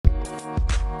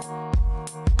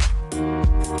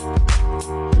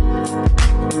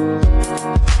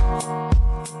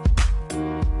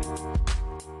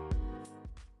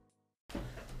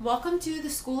welcome to the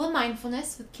School of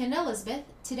Mindfulness with Ken and Elizabeth.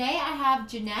 Today I have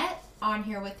Jeanette on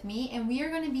here with me, and we are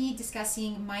going to be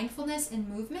discussing mindfulness and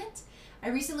movement. I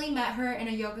recently met her in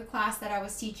a yoga class that I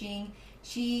was teaching.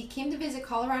 She came to visit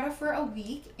Colorado for a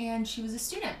week, and she was a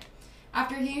student.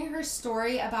 After hearing her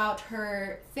story about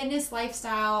her fitness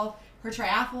lifestyle, her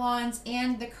triathlons,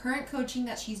 and the current coaching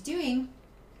that she's doing,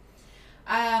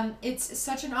 it's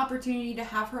such an opportunity to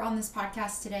have her on this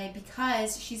podcast today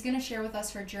because she's going to share with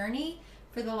us her journey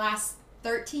for the last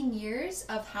 13 years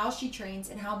of how she trains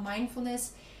and how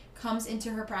mindfulness comes into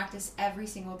her practice every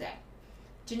single day.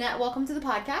 Jeanette, welcome to the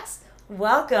podcast.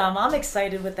 Welcome. I'm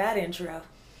excited with that intro.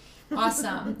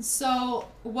 Awesome. So,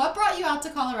 what brought you out to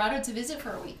Colorado to visit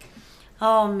for a week?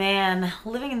 Oh man,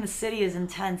 living in the city is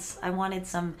intense. I wanted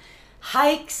some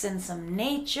hikes and some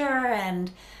nature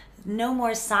and no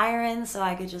more sirens so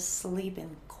I could just sleep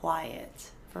in quiet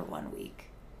for 1 week.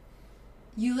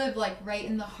 You live like right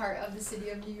in the heart of the city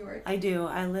of New York. I do.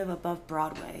 I live above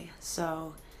Broadway,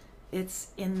 so it's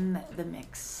in the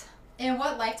mix. And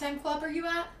what Lifetime Club are you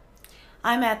at?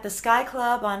 I'm at the Sky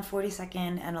Club on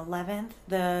 42nd and 11th,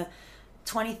 the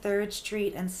 23rd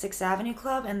Street and 6th Avenue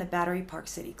Club, and the Battery Park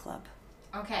City Club.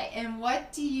 Okay, and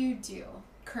what do you do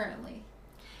currently?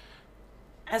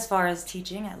 As far as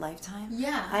teaching at Lifetime?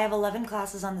 Yeah. I have 11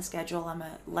 classes on the schedule. I'm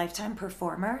a Lifetime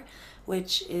performer,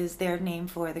 which is their name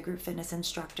for the group fitness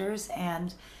instructors.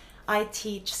 And I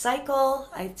teach cycle,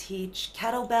 I teach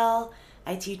kettlebell,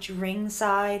 I teach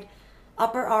ringside,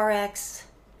 upper RX,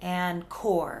 and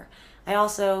core. I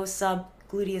also sub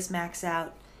gluteus max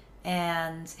out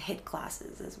and HIIT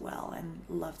classes as well, and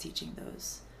love teaching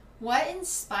those. What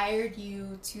inspired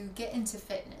you to get into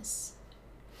fitness?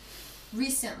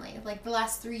 Recently, like the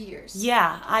last 3 years.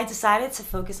 Yeah, I decided to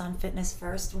focus on fitness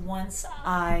first once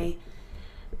I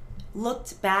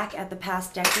looked back at the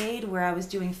past decade where I was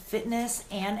doing fitness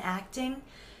and acting,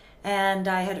 and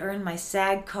I had earned my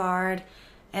SAG card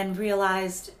and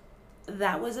realized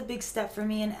that was a big step for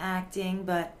me in acting,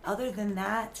 but other than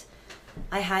that,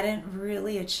 I hadn't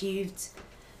really achieved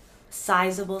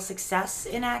sizable success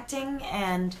in acting,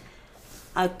 and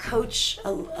a coach,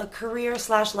 a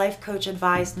career/life coach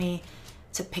advised me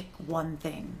to pick one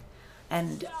thing,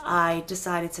 and I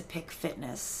decided to pick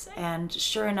fitness. And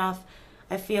sure enough,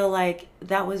 I feel like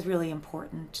that was really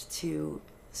important to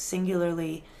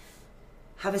singularly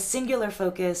have a singular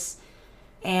focus,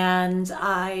 and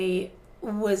I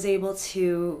was able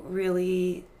to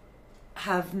really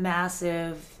have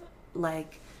massive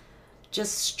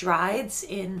just strides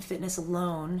in fitness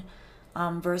alone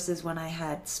versus when I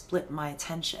had split my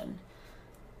attention.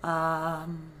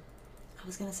 I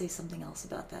was going to say something else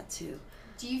about that too.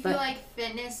 Do you feel like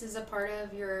fitness is a part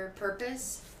of your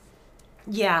purpose?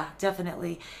 Yeah,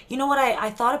 definitely. You know what? I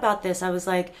thought about this. I was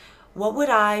like, what would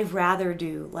I rather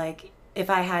do? Like, if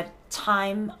I had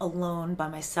time alone by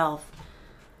myself,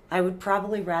 I would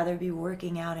probably rather be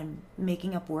working out and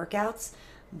making up workouts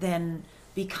than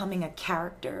becoming a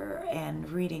character and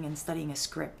reading and studying a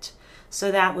script.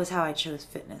 So that was how I chose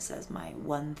fitness as my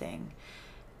one thing.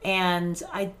 And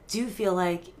I do feel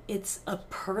like it's a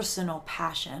personal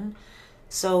passion.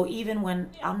 So even when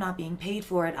I'm not being paid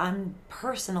for it, I'm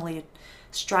personally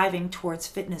striving towards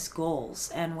fitness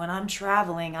goals. And when I'm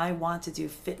traveling, I want to do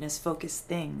fitness-focused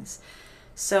things.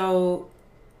 So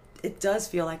it does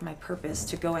feel like my purpose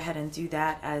to go ahead and do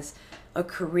that as a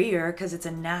career because it's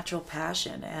a natural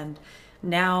passion. And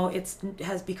now it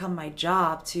has become my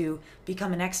job to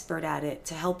become an expert at it,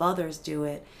 to help others do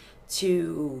it,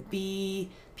 to be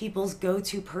people's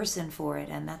go-to person for it,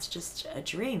 and that's just a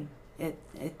dream.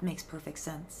 It makes perfect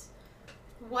sense.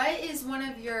 What is one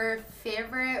of your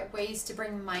favorite ways to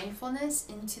bring mindfulness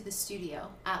into the studio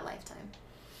at Lifetime?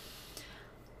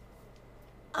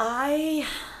 I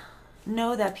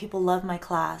know that people love my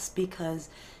class because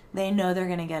they know they're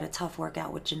going to get a tough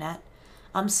workout with Jeanette.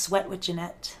 I'm Sweat with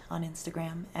Jeanette on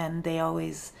Instagram, and they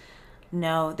always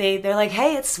know. They're like,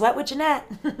 hey, it's Sweat with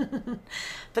Jeanette.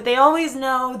 But they always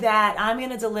know that I'm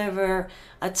going to deliver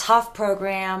a tough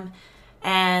program,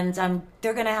 and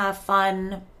they're going to have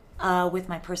fun with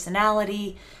my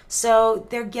personality. So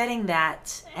they're getting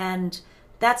that, and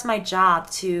that's my job,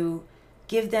 to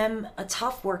give them a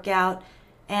tough workout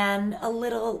and a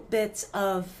little bit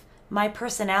of my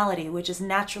personality, which is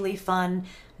naturally fun,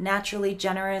 naturally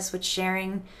generous with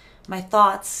sharing my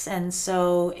thoughts. And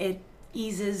so it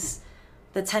eases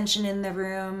the tension in the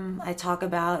room. I talk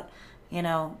about,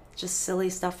 just silly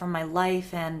stuff from my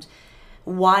life. And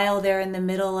while they're in the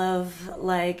middle of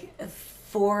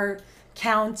 4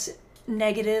 count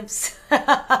negatives.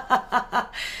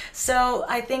 So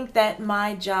I think that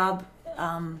my job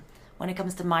when it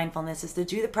comes to mindfulness is to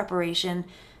do the preparation,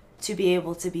 to be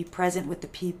able to be present with the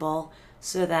people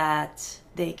so that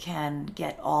they can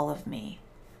get all of me.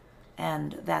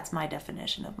 And that's my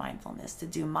definition of mindfulness, to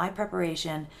do my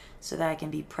preparation so that I can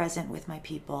be present with my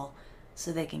people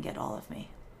so they can get all of me.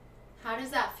 How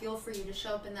does that feel for you to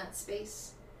show up in that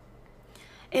space?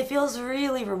 It feels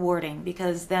really rewarding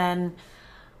because then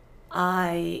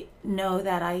I know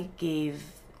that I gave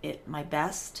it my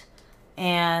best,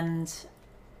 and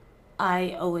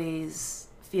I always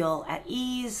feel at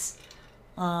ease.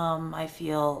 I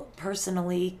feel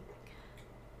personally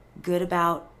good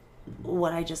about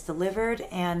what I just delivered,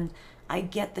 and I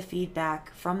get the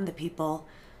feedback from the people,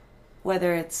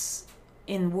 whether it's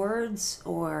in words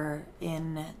or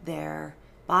in their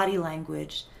body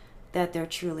language, that they're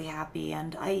truly happy.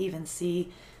 And I even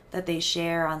see that they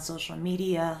share on social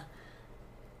media,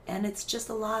 and it's just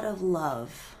a lot of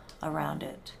love around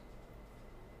it.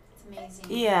 It's amazing.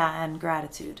 Yeah, and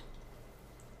gratitude.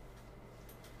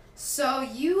 So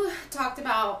you talked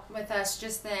about with us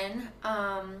just then,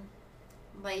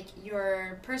 like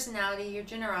your personality, your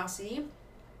generosity,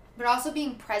 but also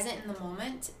being present in the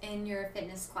moment in your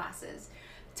fitness classes.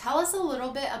 Tell us a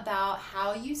little bit about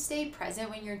how you stay present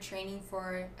when you're training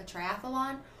for a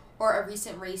triathlon or a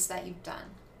recent race that you've done.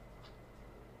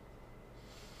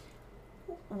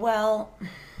 Well,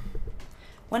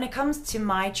 when it comes to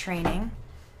my training,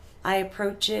 I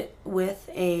approach it with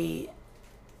a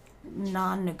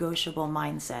non-negotiable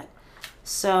mindset.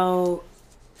 So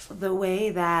the way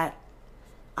that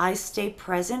I stay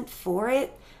present for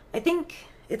it, I think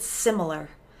it's similar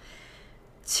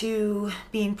to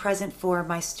being present for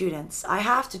my students. I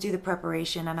have to do the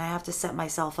preparation, and I have to set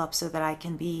myself up so that I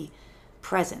can be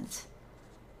present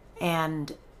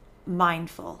and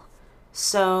mindful.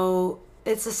 So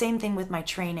it's the same thing with my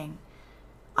training.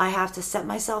 I have to set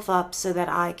myself up so that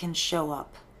I can show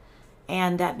up.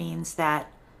 And that means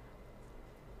that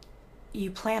you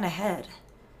plan ahead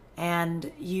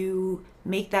and you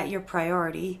make that your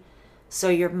priority, so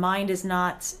your mind is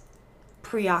not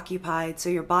preoccupied, so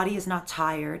your body is not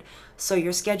tired, so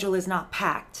your schedule is not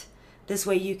packed. This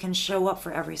way you can show up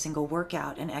for every single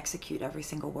workout and execute every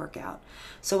single workout.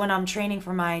 So when I'm training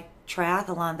for my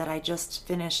triathlon that I just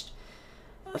finished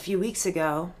a few weeks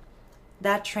ago,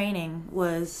 that training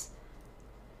was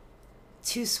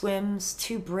 2 swims,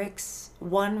 2 bricks,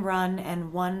 1 run,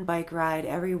 and 1 bike ride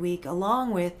every week,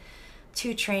 along with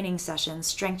 2 training sessions,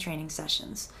 strength training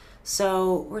sessions.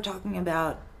 So we're talking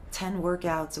about 10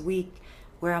 workouts a week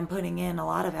where I'm putting in a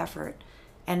lot of effort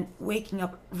and waking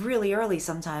up really early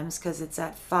sometimes because it's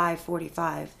at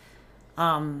 5:45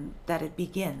 that it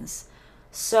begins.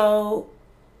 So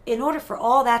in order for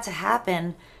all that to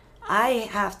happen, I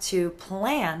have to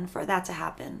plan for that to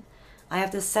happen. I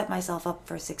have to set myself up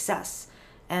for success.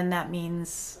 And that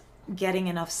means getting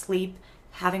enough sleep,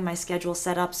 having my schedule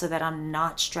set up so that I'm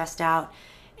not stressed out,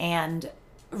 and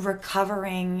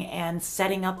recovering and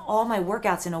setting up all my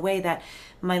workouts in a way that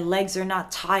my legs are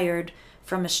not tired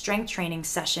from a strength training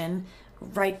session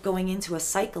right going into a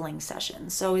cycling session.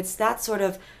 So it's that sort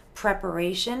of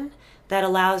preparation that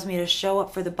allows me to show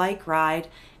up for the bike ride,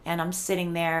 and I'm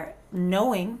sitting there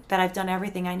knowing that I've done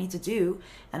everything I need to do,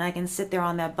 and I can sit there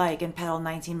on that bike and pedal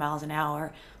 19 miles an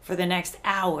hour for the next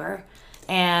hour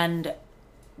and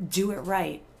do it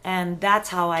right. And that's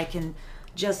how I can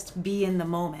just be in the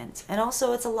moment. And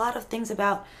also it's a lot of things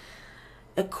about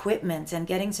equipment and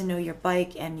getting to know your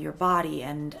bike and your body,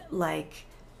 and like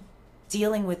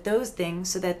dealing with those things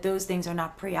so that those things are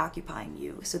not preoccupying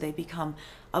you, so they become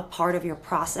a part of your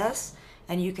process,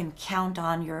 and you can count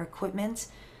on your equipment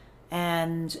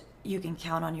and you can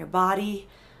count on your body,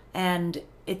 and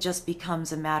it just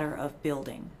becomes a matter of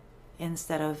building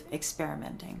instead of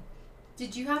experimenting.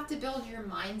 Did you have to build your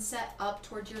mindset up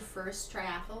towards your first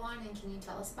triathlon, and can you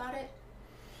tell us about it?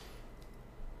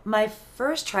 My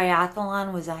first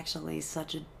triathlon was actually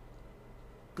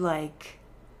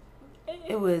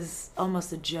it was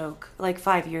almost a joke, like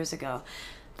 5 years ago.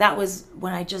 That was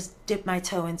when I just dipped my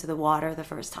toe into the water the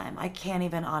first time. I can't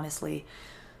even honestly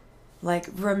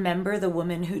remember the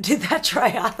woman who did that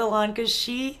triathlon, because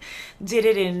she did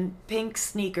it in pink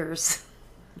sneakers.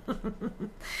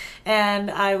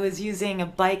 And I was using a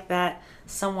bike that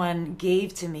someone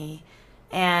gave to me,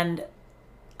 and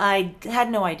I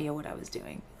had no idea what I was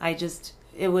doing.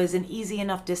 It was an easy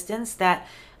enough distance that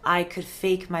I could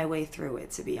fake my way through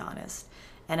it, to be honest.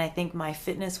 And I think my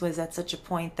fitness was at such a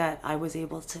point that I was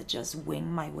able to just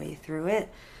wing my way through it.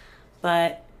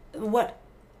 But what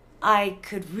I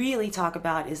could really talk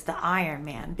about is the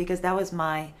Ironman, because that was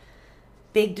my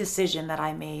big decision that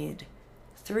I made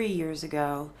 3 years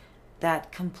ago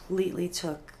that completely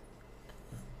took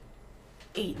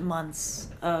 8 months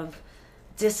of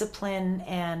discipline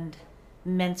and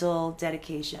mental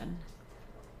dedication.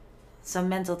 So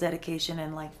mental dedication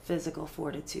and like physical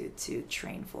fortitude to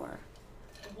train for.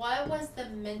 What was the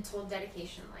mental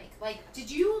dedication like? Like,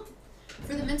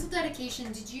 for the mental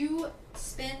dedication, did you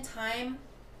spend time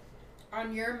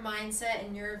on your mindset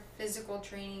and your physical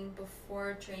training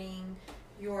before training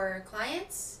your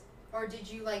clients? Or did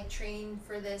you like train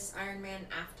for this Ironman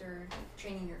after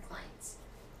training your clients?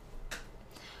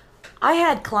 I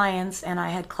had clients and I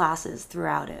had classes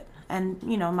throughout it. And,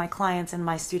 my clients and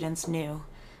my students knew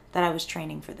that I was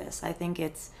training for this. I think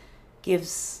it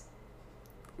gives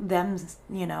them,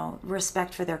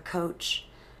 respect for their coach.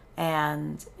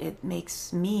 And it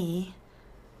makes me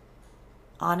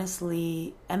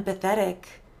honestly empathetic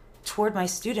toward my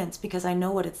students because I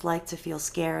know what it's like to feel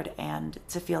scared and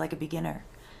to feel like a beginner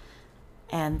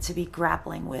and to be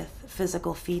grappling with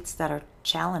physical feats that are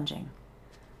challenging.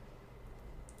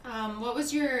 What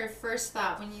was your first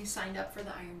thought when you signed up for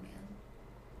the Ironman?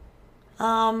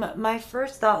 My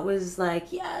first thought was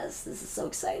like, yes, this is so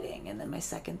exciting. And then my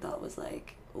second thought was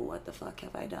like, what the fuck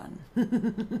have I done?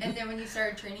 And then when you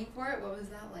started training for it, what was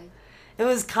that like? It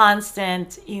was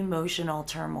constant emotional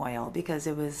turmoil because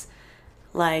it was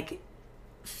like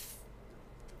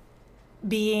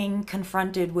being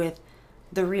confronted with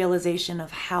the realization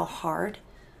of how hard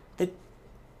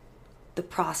the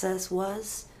process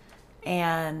was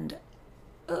and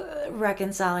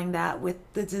reconciling that with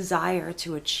the desire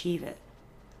to achieve it.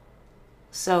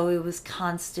 So it was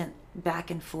constant back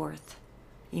and forth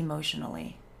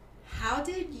emotionally. How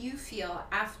did you feel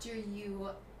after you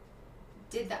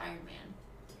did the Ironman?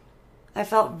 I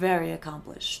felt very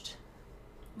accomplished.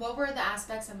 What were the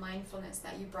aspects of mindfulness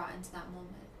that you brought into that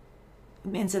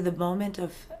moment? Into the moment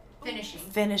of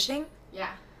finishing?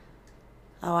 Yeah.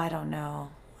 Oh, I don't know.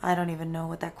 I don't even know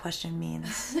what that question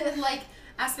means. Like,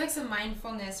 aspects of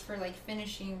mindfulness for like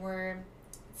finishing were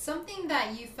something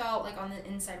that you felt like on the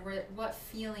inside. What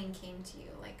feeling came to you,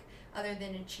 like other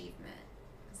than achievement?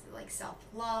 Was it like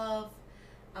self-love?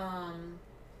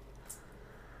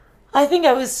 I think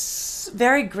I was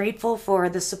very grateful for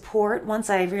the support once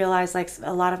I realized like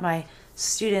a lot of my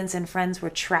students and friends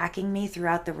were tracking me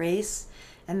throughout the race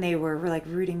and they were like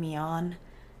rooting me on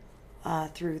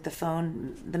through the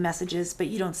phone, the messages, but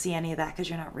you don't see any of that because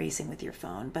you're not racing with your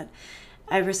phone. But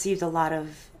I received a lot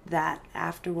of that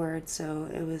afterwards, so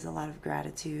it was a lot of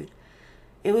gratitude.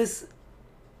 It was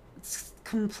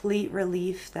complete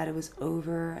relief that it was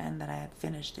over and that I had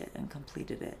finished it and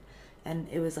completed it. And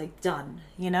it was like done,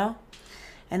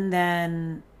 And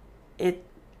then it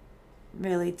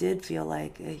really did feel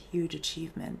like a huge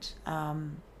achievement.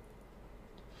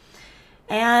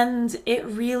 And it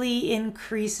really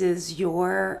increases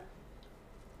your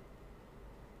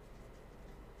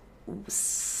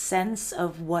sense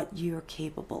of what you're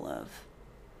capable of.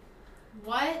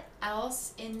 What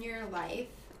else in your life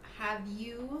have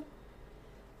you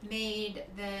made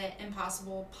the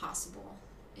impossible possible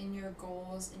in your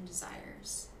goals and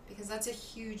desires? Because that's a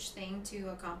huge thing to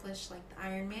accomplish, like the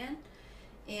Ironman.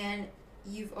 And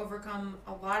you've overcome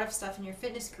a lot of stuff in your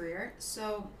fitness career.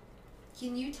 So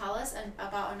can you tell us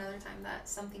about another time that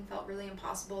something felt really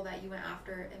impossible that you went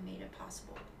after and made it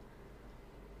possible?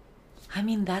 I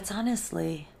mean,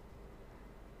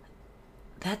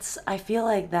 I feel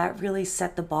like that really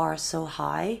set the bar so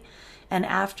high. And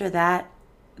after that,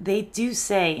 they do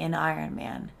say in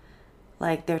Ironman,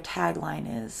 like their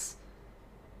tagline is,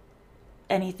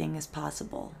 anything is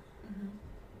possible. Mm-hmm.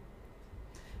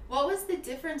 What was the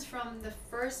difference from the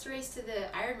first race to the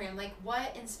Ironman? Like,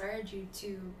 what inspired you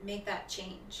to make that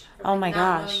change? From, oh my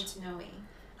not gosh. Knowing to knowing?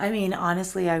 I mean,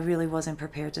 honestly, I really wasn't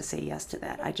prepared to say yes to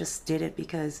that. I just did it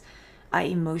because I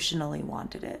emotionally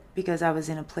wanted it. Because I was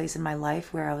in a place in my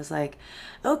life where I was like,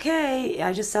 okay,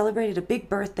 I just celebrated a big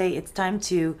birthday. It's time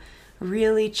to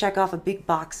really check off a big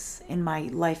box in my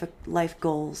life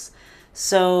goals.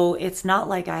 So it's not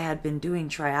like I had been doing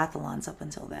triathlons up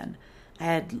until then. I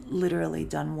had literally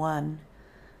done one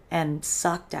and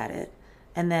sucked at it.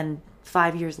 And then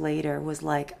 5 years later was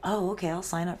like, oh, okay, I'll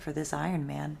sign up for this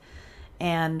Ironman.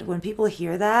 And when people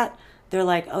hear that, they're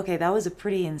like, okay, that was a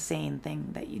pretty insane thing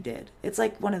that you did. It's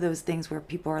like one of those things where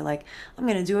people are like, I'm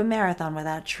going to do a marathon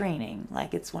without training.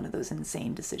 Like it's one of those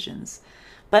insane decisions.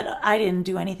 But I didn't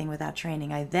do anything without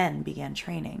training. I then began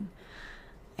training.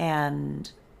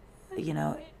 And,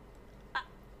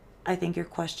 I think your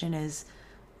question is,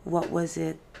 what was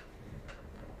it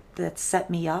that set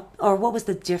me up? Or what was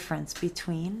the difference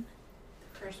between?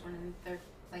 The first one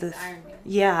and the Ironman.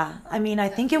 Yeah. I mean, I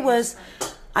think it was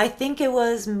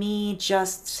me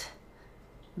just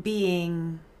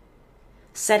setting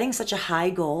such a high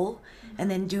goal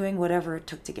and then doing whatever it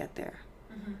took to get there.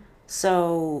 Mm-hmm.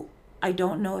 So I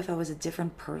don't know if I was a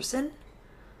different person,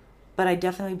 but I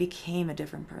definitely became a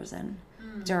different person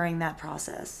during that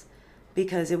process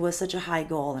because it was such a high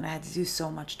goal and I had to do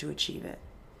so much to achieve it.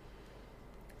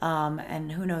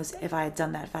 And who knows if I had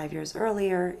done that 5 years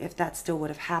earlier, if that still would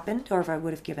have happened or if I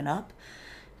would have given up.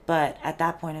 But at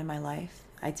that point in my life,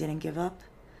 I didn't give up.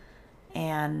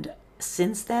 And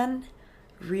since then,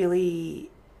 really,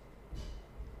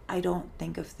 I don't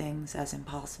think of things as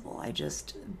impossible. I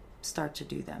just start to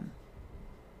do them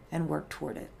and work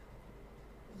toward it.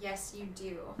 Yes, you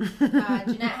do.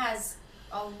 Jeanette has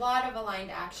a lot of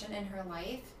aligned action in her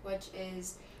life, which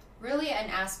is really an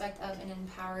aspect of an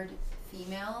empowered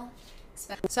female.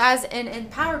 So as an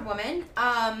empowered woman,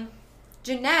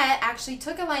 Jeanette actually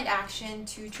took aligned action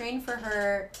to train for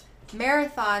her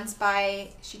marathons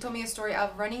by, she told me a story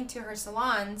of running to her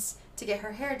salons to get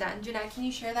her hair done. Jeanette, can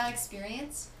you share that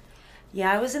experience?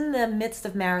 Yeah, I was in the midst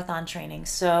of marathon training,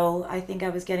 so I think I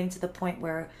was getting to the point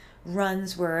where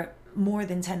runs were more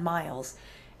than 10 miles.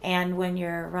 And when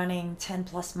you're running 10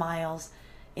 plus miles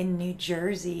in New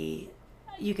Jersey,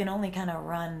 you can only kind of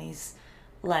run these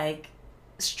like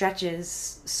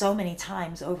stretches so many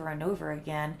times over and over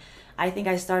again. I think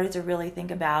I started to really think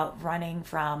about running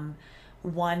from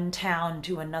one town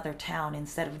to another town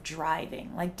instead of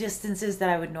driving, like distances that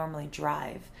I would normally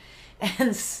drive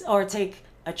and or take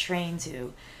a train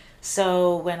to.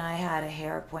 So when I had a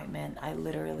hair appointment, I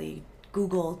literally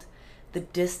Googled the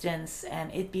distance,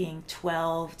 and it being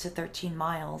 12 to 13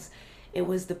 miles, it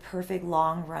was the perfect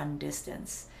long run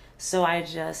distance. So I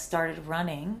just started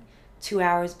running 2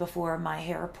 hours before my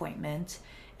hair appointment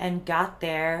and got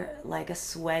there like a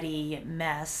sweaty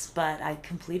mess, but I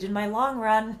completed my long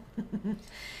run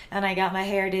and I got my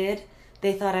hair did.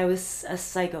 They thought I was a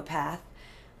psychopath,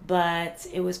 but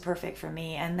it was perfect for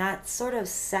me. And that sort of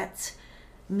set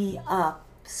me up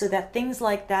so that things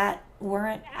like that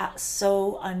weren't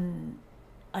so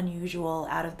unusual,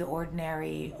 out of the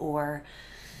ordinary, or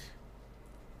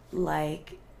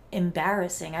like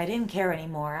embarrassing. I didn't care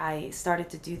anymore. I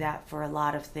started to do that for a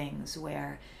lot of things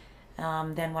where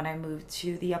then when I moved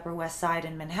to the Upper West Side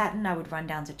in Manhattan, I would run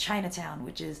down to Chinatown,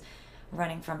 which is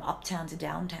running from uptown to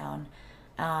downtown.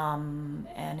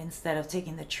 And instead of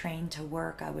taking the train to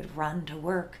work, I would run to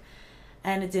work.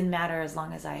 And it didn't matter as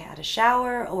long as I had a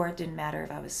shower, or it didn't matter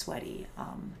if I was sweaty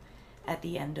at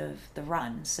the end of the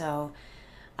run. So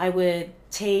I would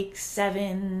take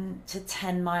 7 to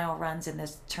 10 mile runs and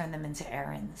just turn them into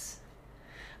errands.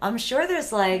 I'm sure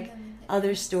there's like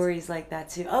other stories like that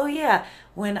too. Oh yeah,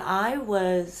 when I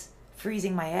was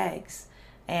freezing my eggs,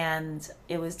 and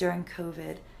it was during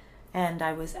COVID, and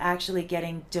I was actually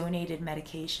getting donated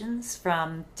medications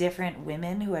from different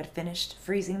women who had finished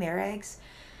freezing their eggs,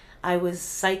 I was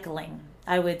cycling.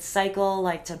 I would cycle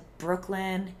like to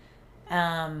Brooklyn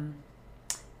and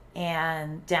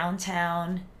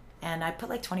downtown, and I put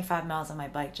like 25 miles on my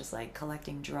bike just like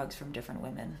collecting drugs from different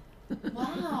women.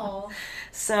 Wow.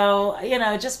 So,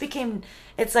 it just became,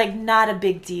 it's like not a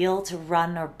big deal to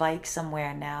run or bike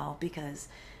somewhere now, because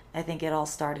I think it all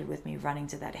started with me running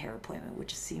to that hair appointment,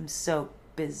 which seems so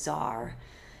bizarre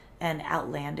and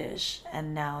outlandish,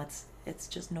 and now it's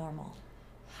just normal.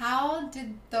 How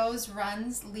did those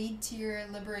runs lead to your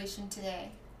liberation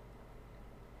today?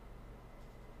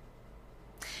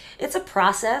 It's a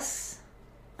process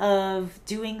of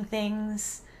doing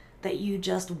things that you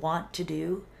just want to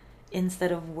do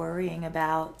instead of worrying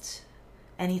about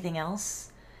anything else,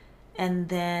 and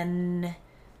then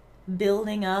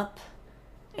building up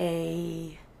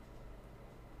a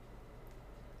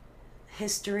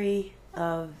history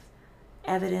of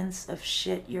evidence of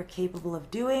shit you're capable of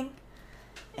doing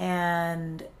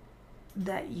and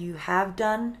that you have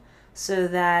done, so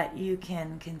that you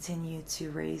can continue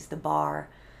to raise the bar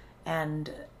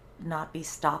and not be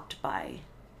stopped by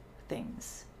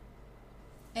things.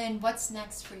 And what's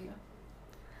next for you?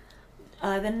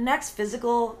 The next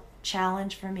physical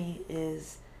challenge for me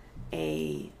is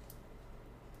a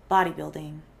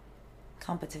bodybuilding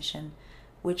competition,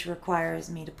 which requires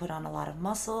me to put on a lot of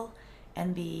muscle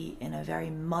and be in a very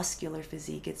muscular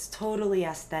physique. It's totally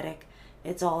aesthetic.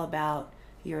 It's all about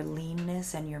your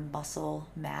leanness and your muscle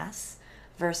mass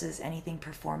versus anything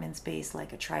performance-based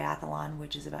like a triathlon,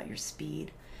 which is about your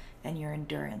speed and your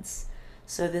endurance.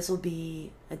 So this will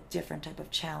be a different type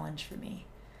of challenge for me,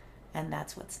 and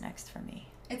that's what's next for me.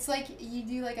 It's like you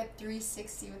do like a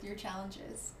 360 with your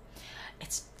challenges.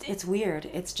 It's weird.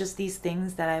 It's just these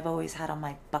things that I've always had on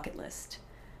my bucket list,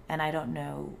 and I don't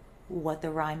know what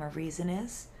the rhyme or reason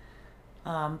is.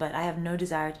 But I have no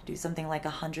desire to do something like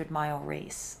 100-mile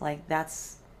race. Like,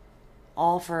 that's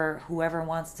all for whoever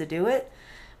wants to do it,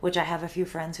 which I have a few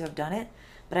friends who have done it.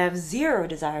 but I have zero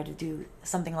desire to do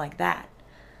something like that.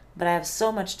 But I have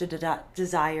so much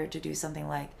desire to do something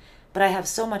like, but I have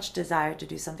so much desire to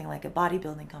do something like a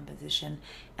bodybuilding competition,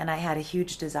 and I had a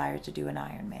huge desire to do an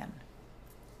Ironman.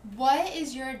 What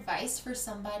is your advice for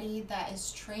somebody that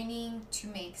is training to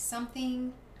make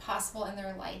something possible in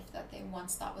their life that they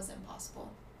once thought was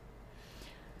impossible?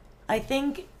 I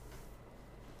think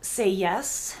say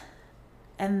yes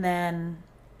and then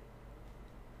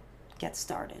get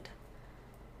started.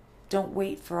 Don't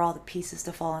wait for all the pieces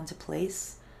to fall into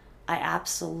place. I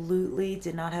absolutely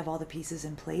did not have all the pieces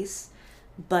in place,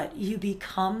 but you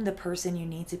become the person you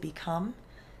need to become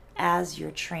as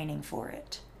you're training for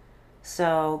it.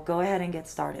 So go ahead and get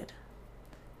started.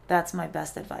 That's my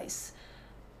best advice.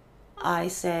 I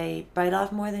say bite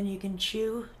off more than you can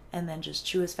chew and then just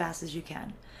chew as fast as you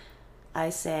can. I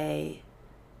say,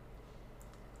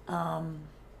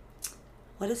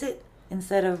 what is it?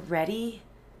 Instead of ready,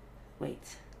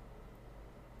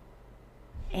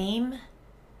 aim,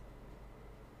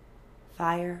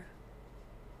 fire,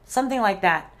 something like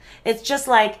that. It's just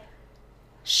like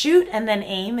shoot and then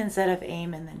aim instead of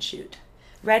aim and then shoot.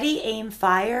 Ready, aim,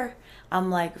 fire.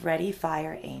 I'm like ready,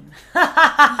 fire, aim.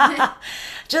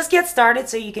 Just get started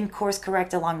so you can course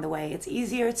correct along the way. It's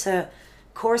easier to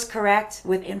course correct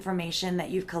with information that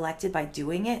you've collected by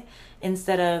doing it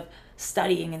instead of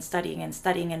studying and studying and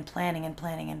studying and planning and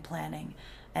planning and planning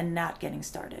and not getting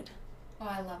started. Oh,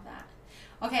 I love that.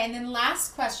 Okay, and then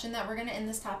last question that we're going to end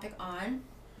this topic on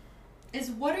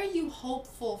is, what are you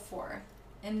hopeful for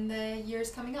in the years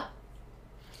coming up?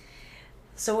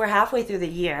 So we're halfway through the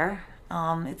year.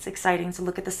 It's exciting to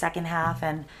look at the second half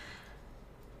and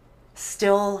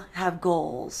still have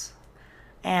goals.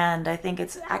 And I think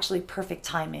it's actually perfect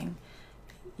timing.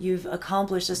 You've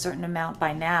accomplished a certain amount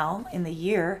by now in the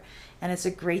year, and it's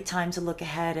a great time to look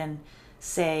ahead and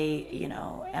say,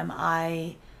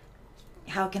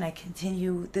 how can I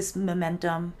continue this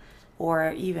momentum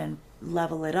or even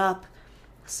level it up?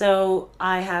 So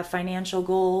I have financial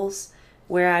goals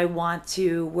where I want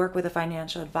to work with a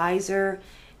financial advisor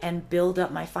and build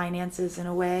up my finances in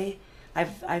a way.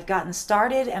 I've gotten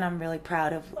started, and I'm really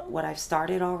proud of what I've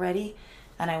started already,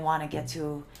 and I want to get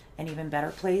to an even better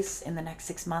place in the next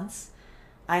 6 months.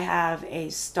 I have a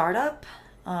startup.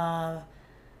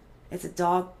 It's a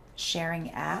dog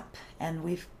sharing app, and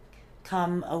we've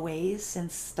come a ways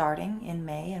since starting in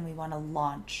May, and we want to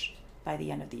launch by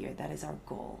the end of the year. That is our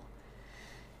goal.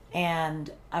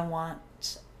 And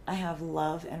I have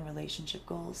love and relationship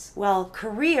goals. Well,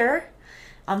 career,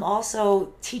 I'm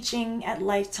also teaching at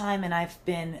Lifetime, and I've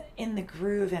been in the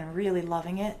groove and really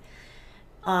loving it.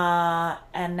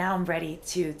 And now I'm ready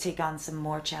to take on some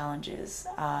more challenges.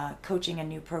 Coaching a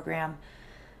new program.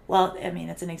 Well,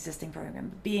 it's an existing program.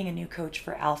 But being a new coach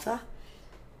for Alpha.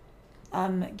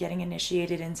 I'm getting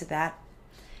initiated into that.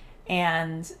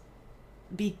 And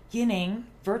beginning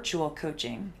virtual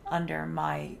coaching under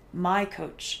my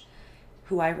coach,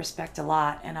 who I respect a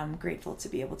lot, and I'm grateful to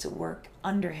be able to work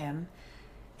under him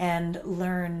and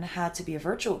learn how to be a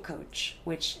virtual coach,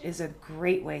 which is a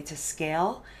great way to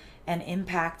scale and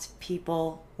impact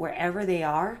people wherever they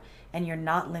are, and you're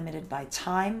not limited by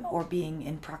time or being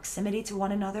in proximity to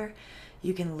one another.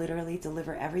 You can literally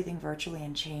deliver everything virtually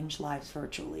and change lives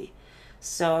virtually.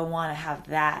 So I want to have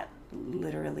that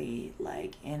literally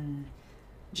in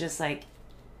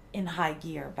high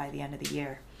gear by the end of the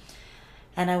year.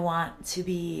 And I want to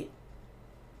be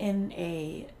in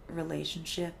a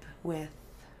relationship with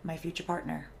my future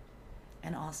partner,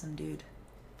 an awesome dude.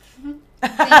 Thank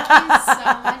you so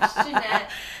much,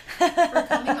 Jeanette, for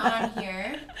coming on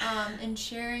here and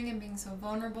sharing and being so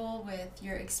vulnerable with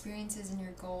your experiences and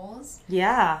your goals.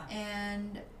 Yeah.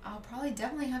 And I'll probably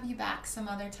definitely have you back some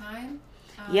other time.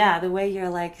 Yeah, the way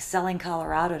you're selling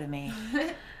Colorado to me,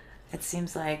 it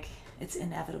seems like it's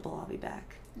inevitable I'll be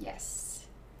back. Yes.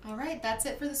 All right, that's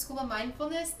it for the School of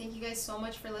Mindfulness. Thank you guys so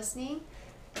much for listening,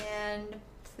 and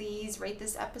please rate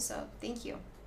this episode. Thank you.